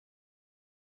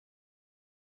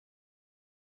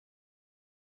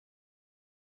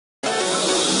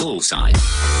Bullseye.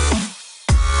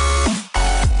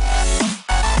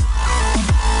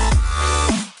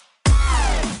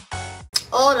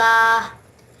 Hola.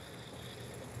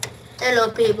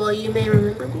 Hello, people. You may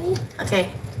remember me.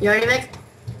 Okay, you ready, Vic?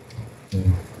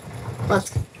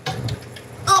 Let's.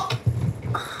 Oh.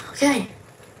 Okay.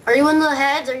 Are you in the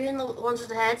heads? Are you in the ones with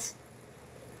the heads?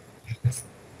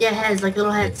 Yeah, heads, like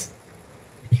little heads.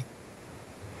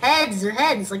 Heads, they're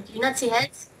heads. Like, do you not see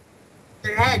heads?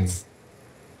 They're heads.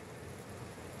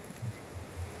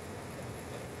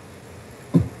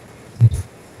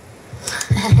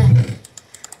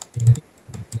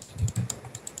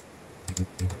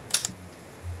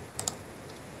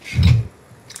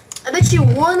 I bet you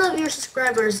one of your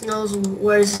subscribers knows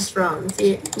where this is from.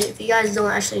 If you guys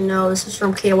don't actually know, this is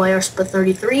from KYR Split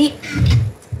 33.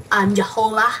 I'm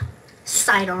Jehovah,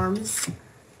 Sidearms,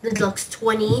 the Deluxe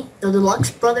 20, the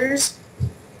Deluxe Brothers,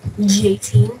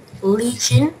 G18,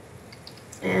 Legion,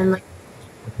 and like.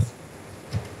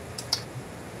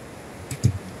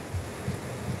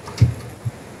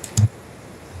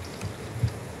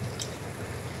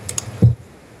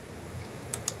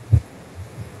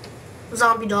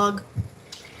 Zombie dog.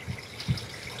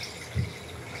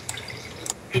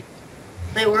 Wait,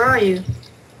 where are you?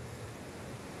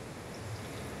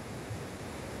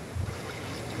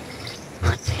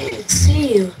 I can't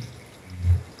see you.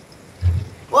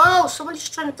 Whoa, somebody's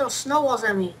just trying to throw snowballs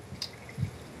at me.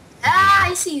 Ah,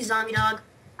 I see you, zombie dog.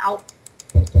 Ow.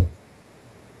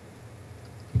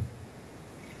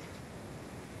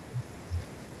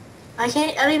 I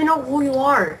don't even know who you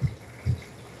are.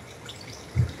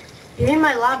 You're in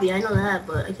my lobby, I know that,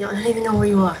 but I don't even know where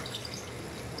you are.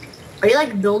 Are you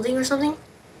like building or something?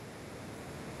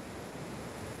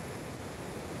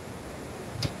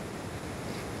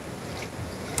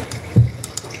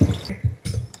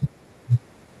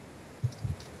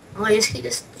 Oh, you see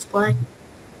this playing?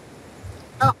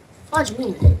 Oh, fudge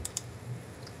me.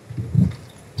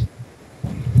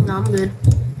 No, I'm good.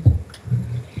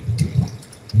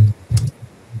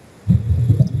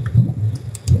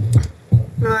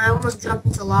 No, I almost jumped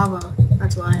into lava.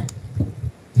 That's why.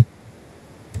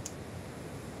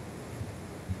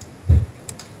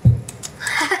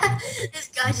 This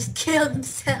guy just killed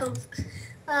himself.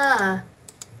 Ah.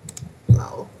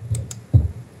 No.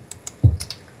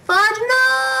 Fudge,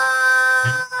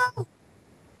 no!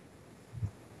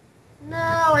 No,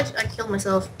 I killed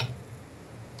myself.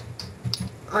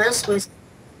 Oh, just wait.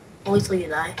 I'll wait till you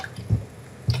die.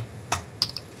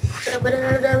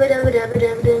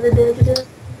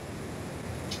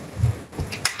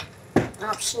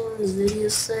 Options, video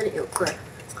setting. Oh crap!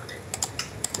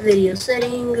 Video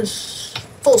settings,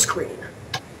 full screen.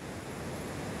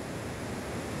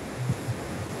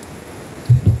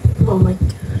 Oh my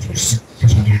god, you're so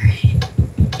legendary.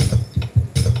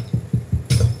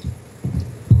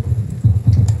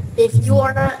 If you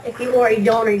are a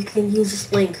donor, you can use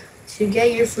this link to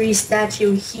get your free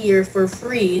statue here for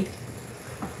free.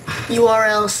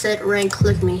 URL set rank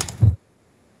click me.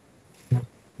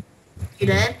 You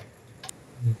dead?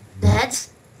 The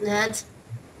heads? The heads?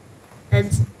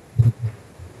 Heads?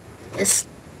 Yes.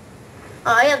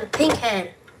 Oh, I have the pink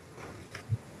head.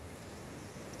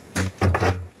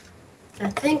 I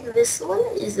think this one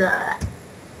is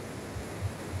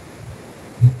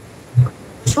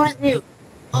which one is new?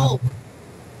 Oh.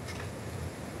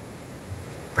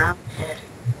 Brown head.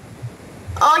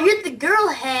 Oh, you're the girl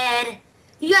head.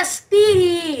 You got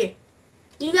Speedy.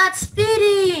 You got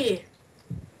Speedy.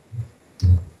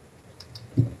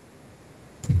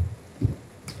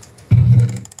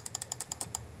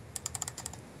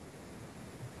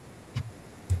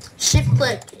 Shift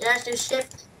click. You have to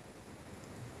shift.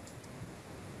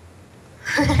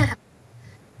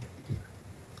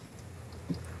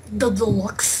 The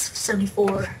Deluxe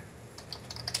 74.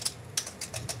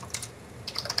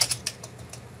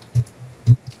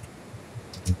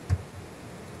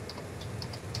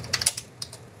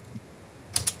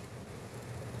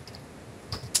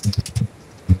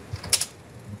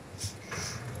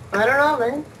 I don't know,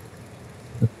 man.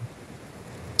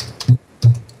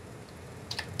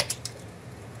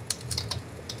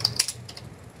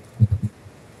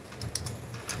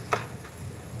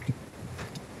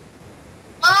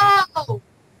 Oh! Oh,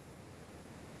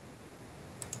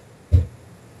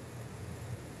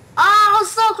 I was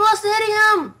so close to hitting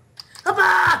him!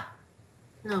 Hoppa!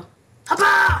 No.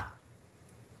 Hoppa!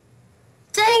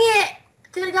 Dang it! I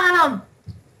could have got him!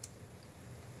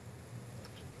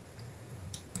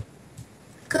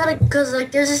 Cause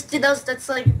like there's this dude that's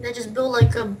like they just built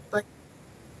like a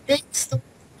big store.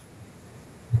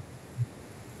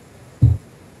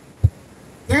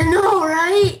 Yeah, I know,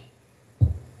 right?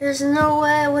 There's no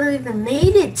way I would have even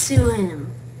made it to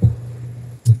him.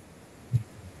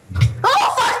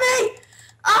 Oh, fuck me!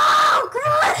 Oh,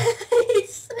 God! He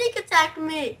sneak attacked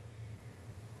me.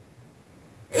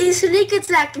 He sneak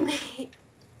attacked me.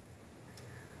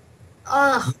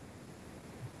 Oh.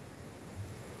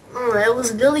 I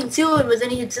was building to it, but then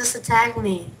he just attacked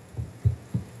me.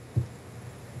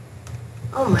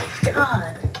 Oh my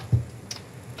God.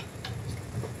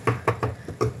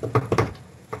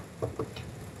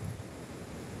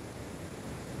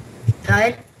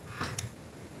 Died?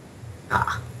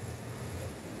 Ah.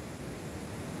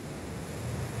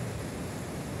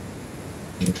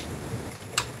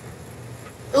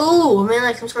 Ooh, I mean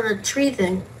like some sort of tree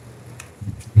thing.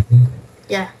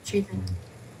 Yeah, tree thing.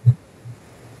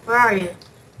 Where are you?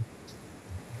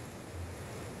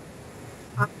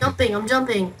 I'm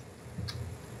jumping.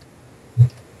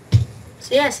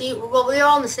 So yeah, see, well, we're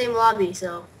all in the same lobby,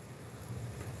 so.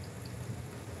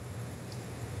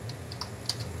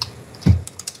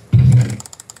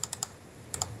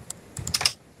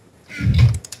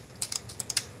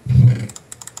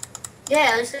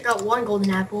 Yeah, at least I got one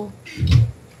golden apple.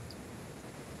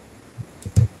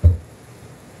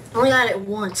 I only got it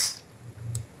once.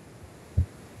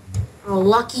 Oh,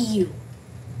 lucky you.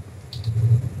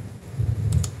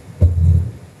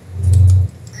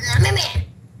 Man.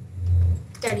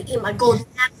 Gotta eat my golden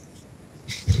apple.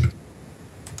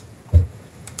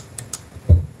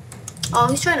 Oh,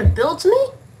 he's trying to build to me?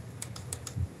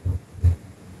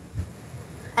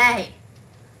 Hey,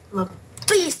 I'm a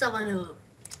beast of a noob.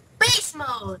 Beast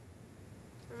mode!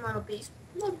 I'm not a beast.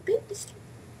 I'm not a beast.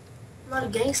 I'm not a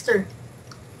gangster.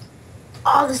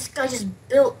 Oh, this guy just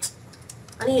built.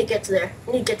 I need to get to there.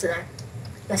 I need to get to there.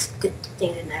 That's a good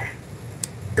thing in there.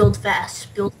 Build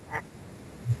fast. Build fast.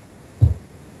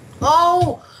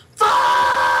 Oh! Fudge!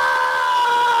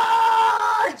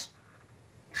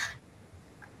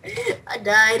 I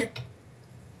died.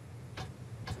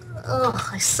 Oh,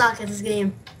 I suck at this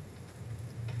game.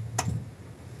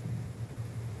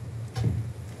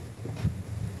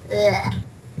 Ugh.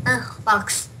 Ugh,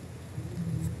 box.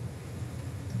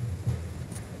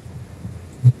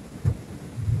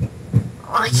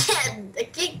 Oh, I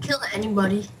can't kill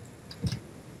anybody.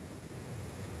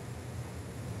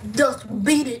 Just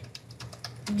beat it.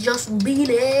 Just beat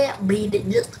it. Beat it.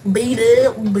 Just beat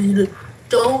it. Beat it.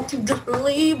 Don't you just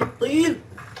leave it, please.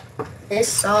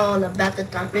 It's all about the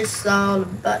time. It's all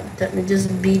about the time.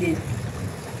 Just beat it.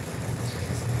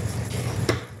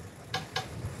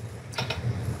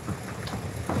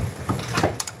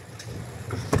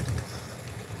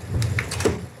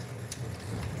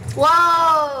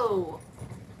 Whoa!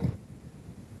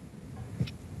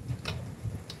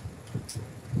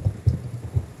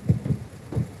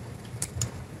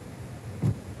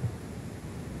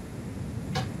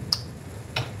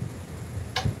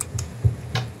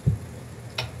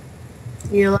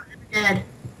 You're alive or dead?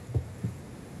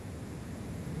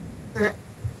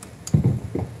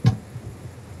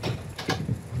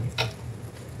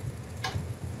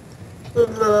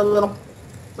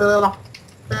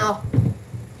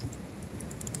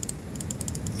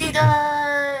 He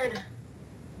died!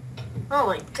 Oh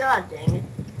my god, dang it.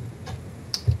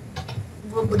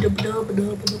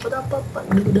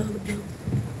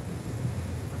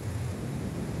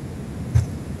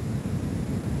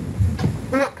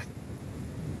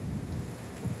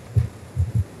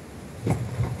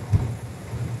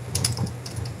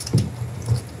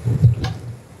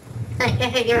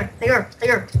 Hey, here.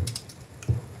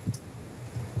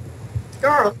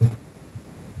 Girl.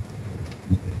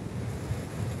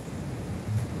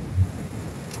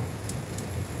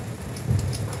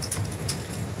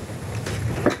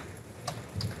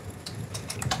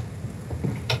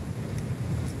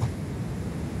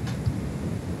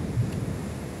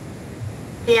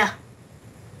 Yeah.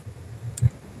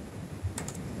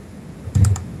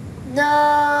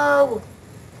 No!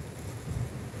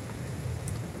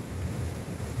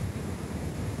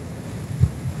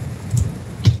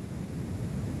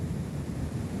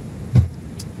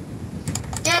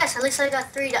 Yes, at least I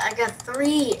got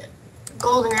three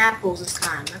golden apples this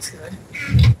time. That's good.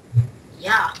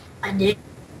 Yeah, I did.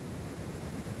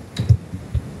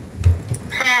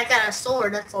 I got a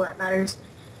sword, that's all that matters.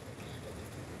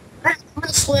 I'm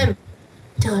gonna swim.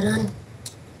 Dun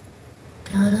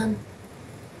dun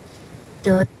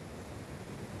dun.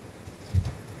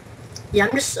 Yeah,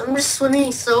 I'm just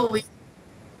swimming so weak.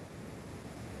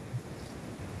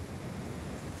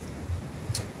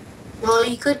 Well,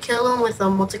 you could kill him with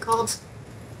what's it called?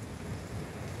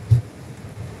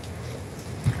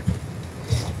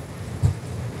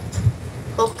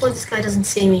 Hopefully this guy doesn't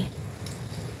see me.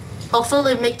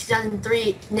 Hopefully make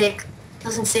 2003 Nick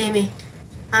doesn't see me.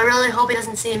 I really hope he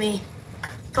doesn't see me.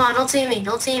 Come on, don't see me.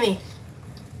 Don't see me.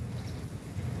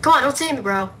 Come on, don't see me,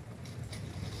 bro.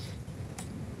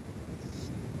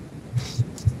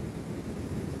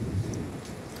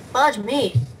 Fudge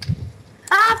me.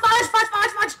 Ah, fudge, fudge,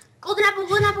 fudge, fudge. Golden apple,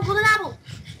 golden apple, golden apple.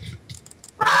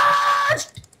 Fudge!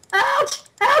 Ouch!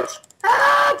 Ouch!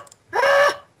 Ah!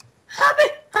 Ah! Help me!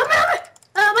 Help me! Help me!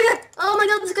 Oh my god! Oh my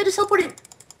god! This guy just teleported.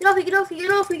 Get off me! Get off me!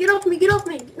 Get off me! Get off me! Get off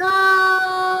me! No!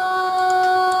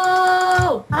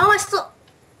 How am I still?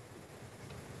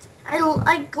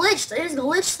 I glitched. I just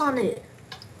glitched on it.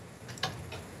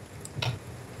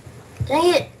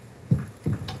 Dang it!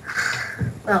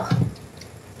 Well.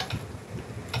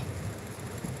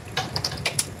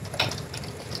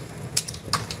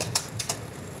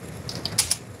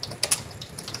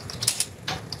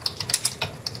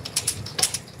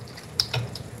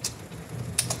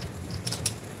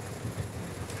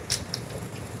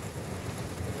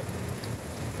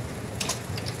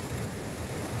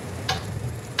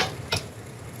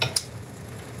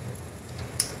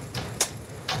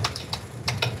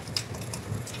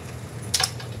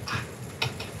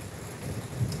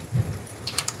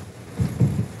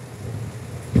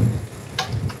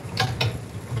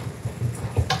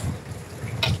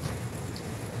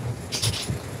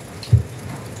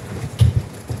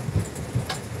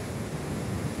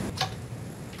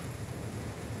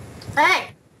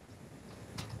 Hey!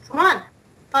 Come on!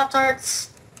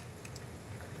 Pop-Tarts!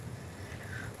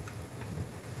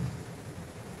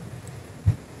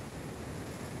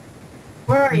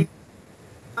 Where are you?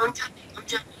 I'm jumping, I'm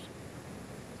jumping.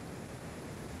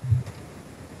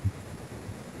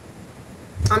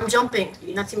 I'm jumping.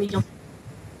 You not see me jumping.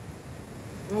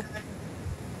 Okay.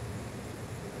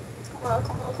 Come on,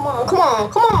 come on, come on, come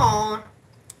on, come on!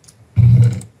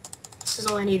 This is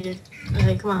all I needed.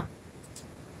 Okay, come on.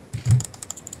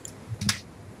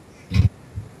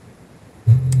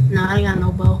 No, I got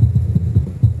no bow.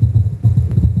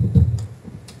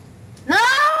 No!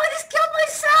 I just killed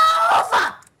myself!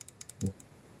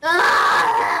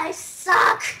 Ah, I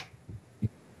suck!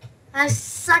 I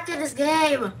suck at this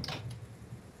game!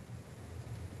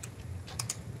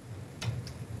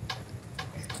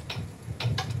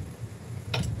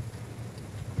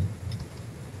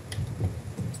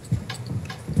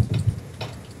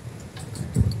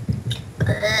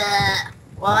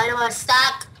 Why do I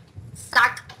suck?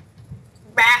 Suck!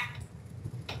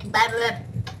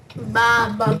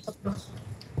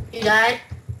 You died?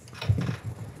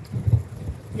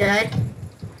 You died?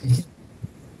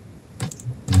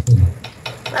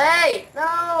 Hey!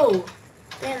 No!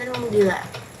 Damn, I didn't want to do that.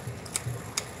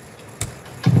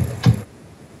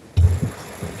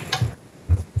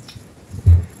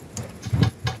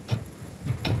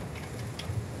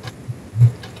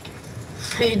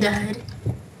 You died.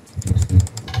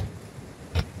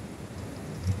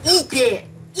 Eat it!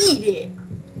 Eat it!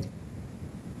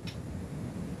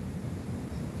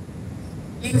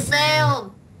 You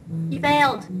failed! You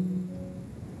failed!